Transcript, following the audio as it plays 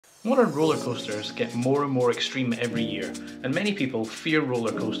Modern roller coasters get more and more extreme every year, and many people fear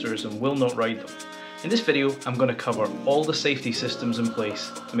roller coasters and will not ride them. In this video, I'm going to cover all the safety systems in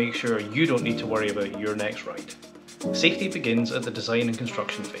place to make sure you don't need to worry about your next ride. Safety begins at the design and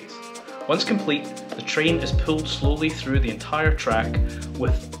construction phase. Once complete, the train is pulled slowly through the entire track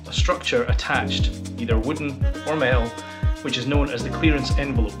with a structure attached, either wooden or metal, which is known as the clearance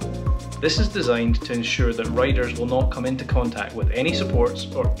envelope. This is designed to ensure that riders will not come into contact with any supports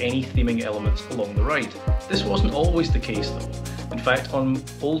or any theming elements along the ride. This wasn't always the case though. In fact, on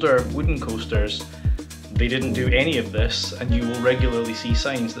older wooden coasters, they didn't do any of this, and you will regularly see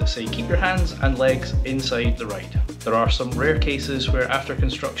signs that say keep your hands and legs inside the ride. There are some rare cases where after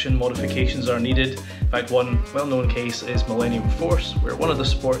construction modifications are needed. In fact, one well-known case is Millennium Force, where one of the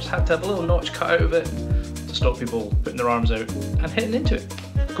supports had to have a little notch cut out of it to stop people putting their arms out and hitting into it.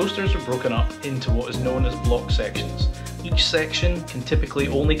 Coasters are broken up into what is known as block sections. Each section can typically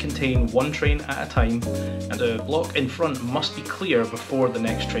only contain one train at a time, and the block in front must be clear before the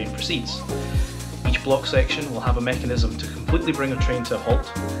next train proceeds. Each block section will have a mechanism to completely bring a train to a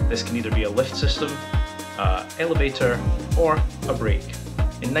halt. This can either be a lift system, an elevator, or a brake.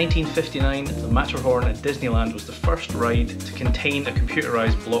 In 1959, the Matterhorn at Disneyland was the first ride to contain a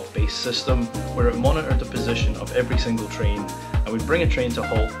computerized block-based system where it monitored the position of every single train and would bring a train to a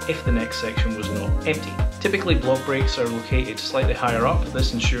halt if the next section was not empty. Typically, block brakes are located slightly higher up.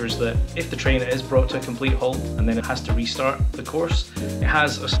 This ensures that if the train is brought to a complete halt and then it has to restart the course, it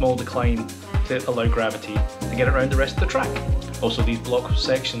has a small decline to allow gravity to get around the rest of the track. Also, these block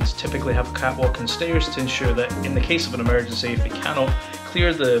sections typically have a catwalk and stairs to ensure that in the case of an emergency, if they cannot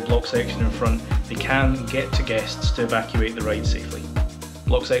clear the block section in front, they can get to guests to evacuate the ride safely.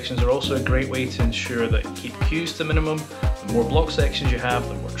 Block sections are also a great way to ensure that you keep queues to minimum. The more block sections you have,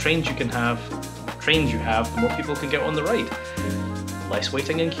 the more trains you can have. The more trains you have, the more people can get on the ride. Less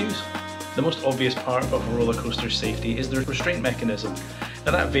waiting in queues. The most obvious part of a roller coaster safety is the restraint mechanism.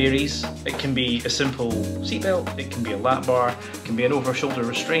 Now that varies. It can be a simple seatbelt, it can be a lap bar, it can be an over-shoulder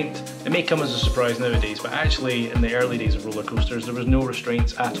restraint. It may come as a surprise nowadays, but actually in the early days of roller coasters there was no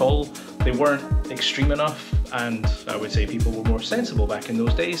restraints at all. They weren't extreme enough, and I would say people were more sensible back in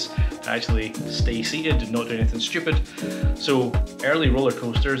those days to actually stay seated and not do anything stupid. So early roller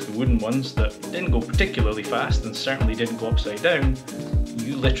coasters, the wooden ones that didn't go particularly fast and certainly didn't go upside down,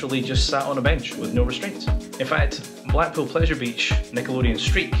 you literally just sat on a bench with no restraints. In fact, Blackpool Pleasure Beach Nickelodeon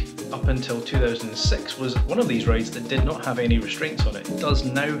Streak up until 2006 was one of these rides that did not have any restraints on it. It does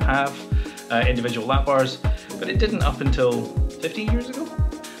now have individual lap bars, but it didn't up until 15 years ago.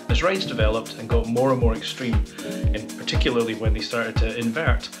 As rides developed and got more and more extreme, and particularly when they started to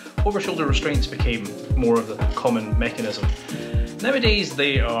invert, over-shoulder restraints became more of the common mechanism. Nowadays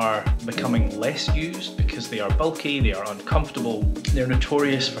they are becoming less used because they are bulky, they are uncomfortable, they're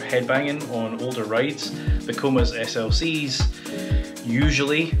notorious for headbanging on older rides. Vekoma's SLCs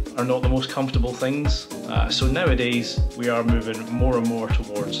usually are not the most comfortable things, so nowadays we are moving more and more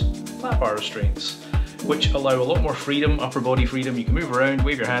towards lap bar restraints, which allow a lot more freedom, upper body freedom. You can move around,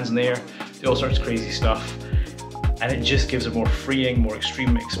 wave your hands in the air, do all sorts of crazy stuff, and it just gives a more freeing, more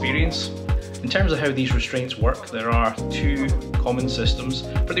extreme experience. In terms of how these restraints work, there are two common systems.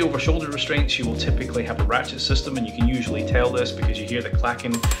 For the over-shoulder restraints, you will typically have a ratchet system, and you can usually tell this because you hear the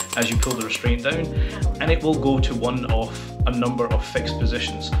clacking as you pull the restraint down, and it will go to one of a number of fixed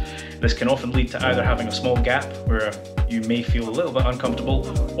positions. This can often lead to either having a small gap where you may feel a little bit uncomfortable,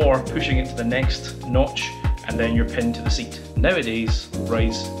 or pushing it to the next notch and then you're pinned to the seat. Nowadays,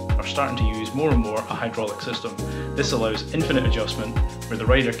 rides are starting to use more and more a hydraulic system. This allows infinite adjustment where the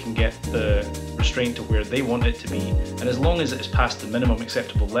rider can get the restraint to where they want it to be, and as long as it is past the minimum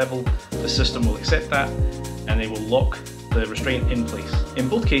acceptable level, the system will accept that and they will lock the restraint in place. In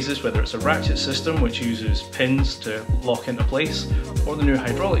both cases, whether it's a ratchet system which uses pins to lock into place, or the new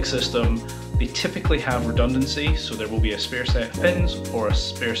hydraulic system, they typically have redundancy, so there will be a spare set of pins or a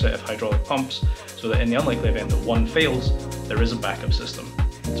spare set of hydraulic pumps, so that in the unlikely event that one fails, there is a backup system.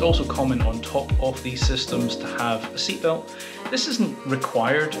 It's also common on top of these systems to have a seatbelt. This isn't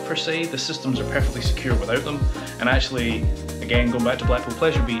required per se, the systems are perfectly secure without them, and actually, again going back to Blackpool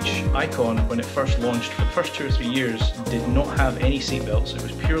Pleasure Beach, Icon, when it first launched for the first 2 or 3 years, did not have any seatbelts. It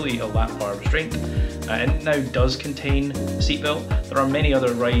was purely a lap bar restraint, and it now does contain a seatbelt. There are many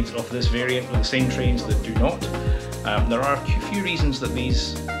other rides of this variant with the same trains that do not. There are a few reasons that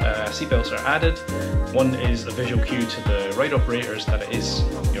these seatbelts are added. One is a visual cue to the ride operators that it is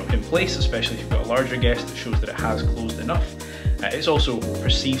in place, especially if you've got a larger guest, that shows that it has closed enough. It's also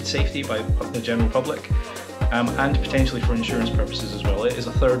perceived safety by the general public, and potentially for insurance purposes as well. It is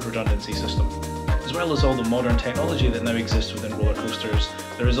a third redundancy system. As well as all the modern technology that now exists within roller coasters,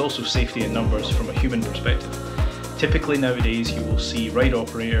 there is also safety in numbers from a human perspective. Typically nowadays you will see ride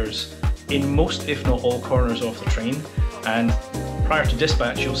operators in most if not all corners of the train, and prior to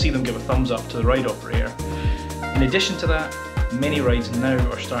dispatch you'll see them give a thumbs up to the ride operator. In addition to that, many rides now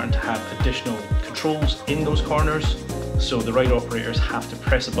are starting to have additional controls in those corners, so the ride operators have to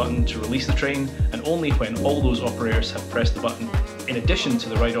press a button to release the train, and only when all those operators have pressed the button, in addition to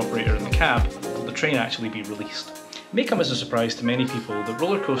the ride operator in the cab, will the train actually be released. It may come as a surprise to many people that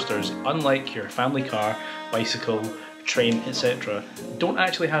roller coasters, unlike your family car, bicycle, train, etc., don't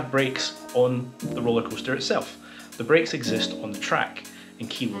actually have brakes on the roller coaster itself. The brakes exist on the track in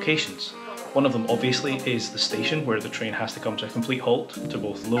key locations. One of them obviously is the station, where the train has to come to a complete halt to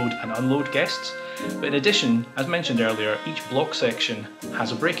both load and unload guests. But in addition, as mentioned earlier, each block section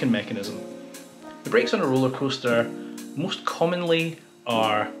has a braking mechanism. The brakes on a roller coaster most commonly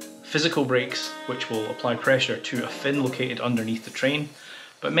are physical brakes, which will apply pressure to a fin located underneath the train,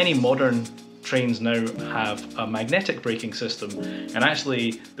 but many modern trains now have a magnetic braking system, and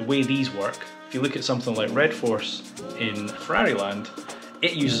actually the way these work, if you look at something like Red Force in Ferrari Land,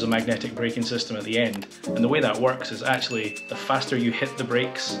 it uses a magnetic braking system at the end, and the way that works is actually the faster you hit the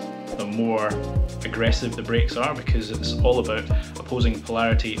brakes, the more aggressive the brakes are, because it's all about opposing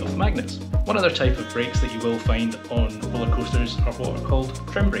polarity of magnets. One other type of brakes that you will find on roller coasters are what are called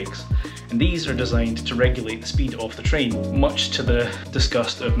trim brakes, and these are designed to regulate the speed of the train, much to the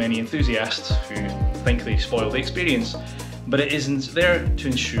disgust of many enthusiasts who think they spoil the experience. But it isn't there to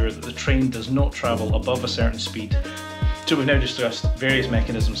ensure that the train does not travel above a certain speed. So we've now discussed various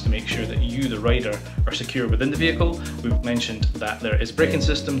mechanisms to make sure that you, the rider, are secure within the vehicle. We've mentioned that there is a braking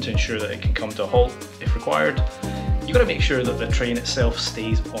system to ensure that it can come to a halt if required. You've got to make sure that the train itself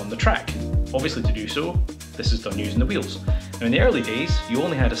stays on the track. Obviously to do so, this is done using the wheels. Now in the early days, you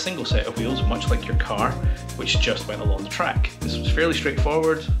only had a single set of wheels, much like your car, which just went along the track. This was fairly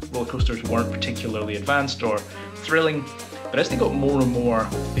straightforward. Roller coasters weren't particularly advanced or thrilling. But as they got more and more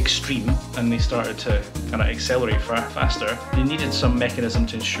extreme and they started to kind of accelerate faster, they needed some mechanism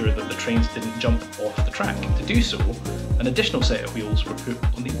to ensure that the trains didn't jump off the track. To do so, an additional set of wheels were put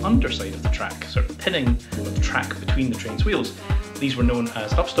on the underside of the track, sort of pinning the track between the train's wheels. These were known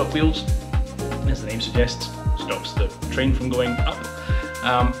as upstop wheels. As the name suggests, stops the train from going up.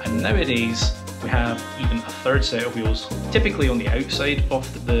 And nowadays, we have even a third set of wheels, typically on the outside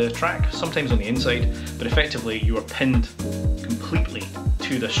of the track, sometimes on the inside, but effectively you are pinned completely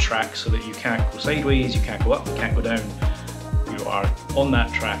to this track so that you can't go sideways, you can't go up, you can't go down. You are on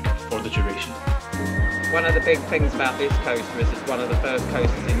that track for the duration. One of the big things about this coaster is it's one of the first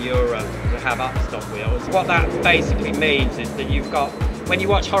coasters in Europe to have upstop wheels. What that basically means is that you've got, when you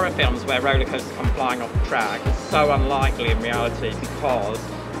watch horror films where roller coasters come flying off the track, it's so unlikely in reality because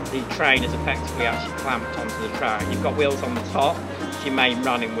the train is effectively actually clamped onto the track. You've got wheels on the top, your main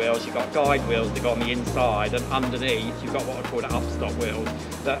running wheels, you've got guide wheels that go on the inside, and underneath you've got what are called upstop wheels.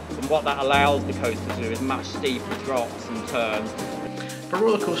 And what that allows the coaster to do is much steeper drops and turns. For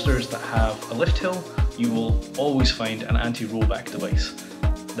roller coasters that have a lift hill, you will always find an anti-rollback device.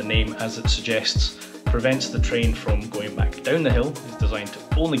 The name, as it suggests, prevents the train from going back down the hill. It's designed to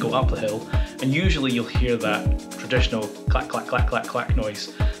only go up the hill, and usually you'll hear that traditional clack, clack, clack, clack, clack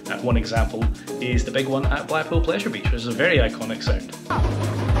noise. One example is the big one at Blackpool Pleasure Beach, which is a very iconic sound.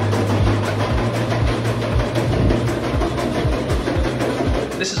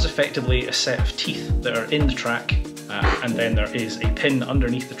 This is effectively a set of teeth that are in the track, and then there is a pin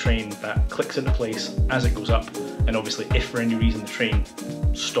underneath the train that clicks into place as it goes up, and obviously if for any reason the train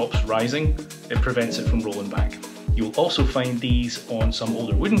stops rising, it prevents it from rolling back. You'll also find these on some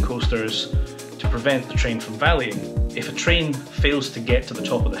older wooden coasters to prevent the train from valleying. If a train fails to get to the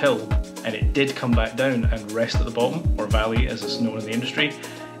top of the hill and it did come back down and rest at the bottom, or valley as it's known in the industry,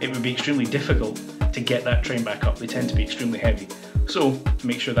 it would be extremely difficult to get that train back up. They tend to be extremely heavy. So to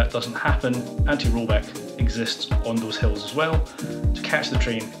make sure that doesn't happen, anti-rollback exists on those hills as well to catch the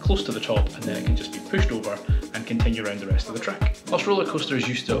train close to the top, and then it can just be pushed over and continue around the rest of the track. Whilst roller coasters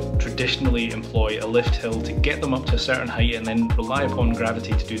used to traditionally employ a lift hill to get them up to a certain height and then rely upon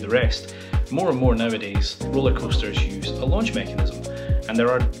gravity to do the rest, more and more nowadays roller coasters use a launch mechanism. And there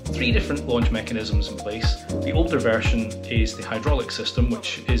are 3 different launch mechanisms in place. The older version is the hydraulic system,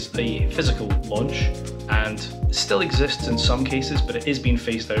 which is a physical launch and still exists in some cases, but it is being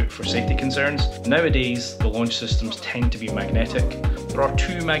phased out for safety concerns. Nowadays, the launch systems tend to be magnetic. There are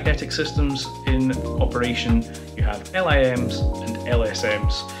 2 magnetic systems in operation. You have LIMs and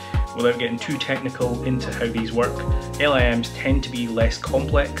LSMs. Without getting too technical into how these work, LIMs tend to be less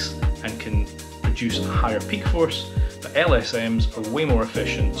complex and can produce a higher peak force, but LSMs are way more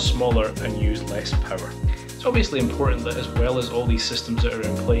efficient, smaller, and use less power. It's obviously important that as well as all these systems that are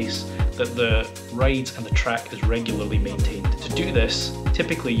in place, that the rides and the track is regularly maintained. To do this,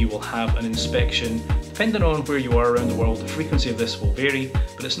 typically you will have an inspection. Depending on where you are around the world, the frequency of this will vary,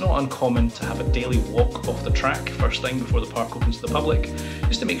 but it's not uncommon to have a daily walk off the track first thing before the park opens to the public,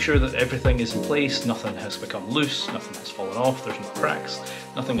 just to make sure that everything is in place, nothing has become loose, nothing has fallen off, there's no cracks,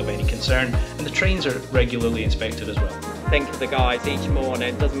 nothing of any concern, and the trains are regularly inspected as well. Think of the guys each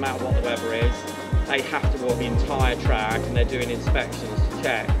morning, doesn't matter what the weather is, they have to walk the entire track and they're doing inspections to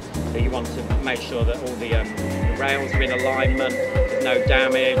check. So you want to make sure that all the rails are in alignment, there's no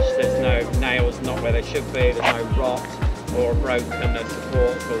damage, there's no nails not where they should be, there's no rot or broken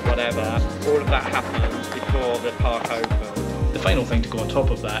supports or whatever. All of that happens before the park opens. The final thing to go on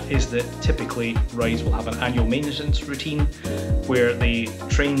top of that is that typically rides will have an annual maintenance routine where the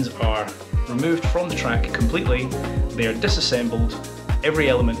trains are removed from the track completely, they are disassembled, every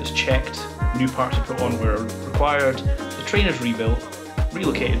element is checked, new parts are put on where required, the train is rebuilt,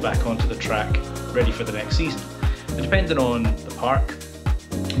 relocated back onto the track, ready for the next season. And depending on the park,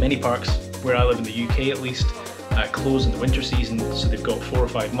 many parks, where I live in the UK at least, close in the winter season, so they've got 4 or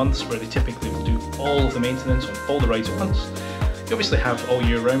 5 months where they typically will do all of the maintenance on all the rides at once. You obviously have all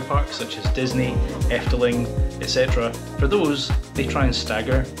year round parks such as Disney, Efteling, etc. For those, they try and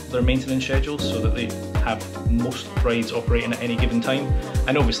stagger their maintenance schedules so that they have most rides operating at any given time,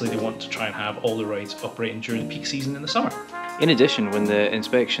 and obviously they want to try and have all the rides operating during peak season in the summer. In addition, when the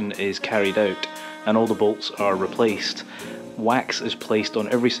inspection is carried out and all the bolts are replaced, wax is placed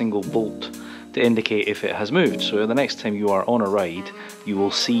on every single bolt to indicate if it has moved. So the next time you are on a ride, you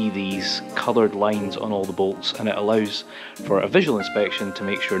will see these coloured lines on all the bolts, and it allows for a visual inspection to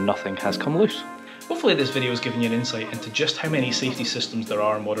make sure nothing has come loose. Hopefully this video has given you an insight into just how many safety systems there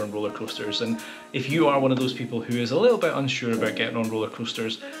are on modern roller coasters, and if you are one of those people who is a little bit unsure about getting on roller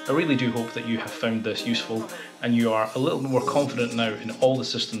coasters, I really do hope that you have found this useful and you are a little bit more confident now in all the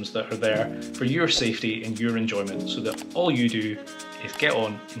systems that are there for your safety and your enjoyment, so that all you do is get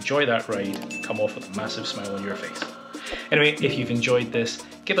on, enjoy that ride, come off with a massive smile on your face. Anyway, if you've enjoyed this,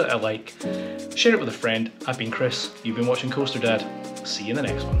 give it a like, share it with a friend. I've been Chris, you've been watching Coaster Dad. See you in the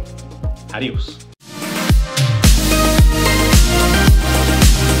next one. Adios.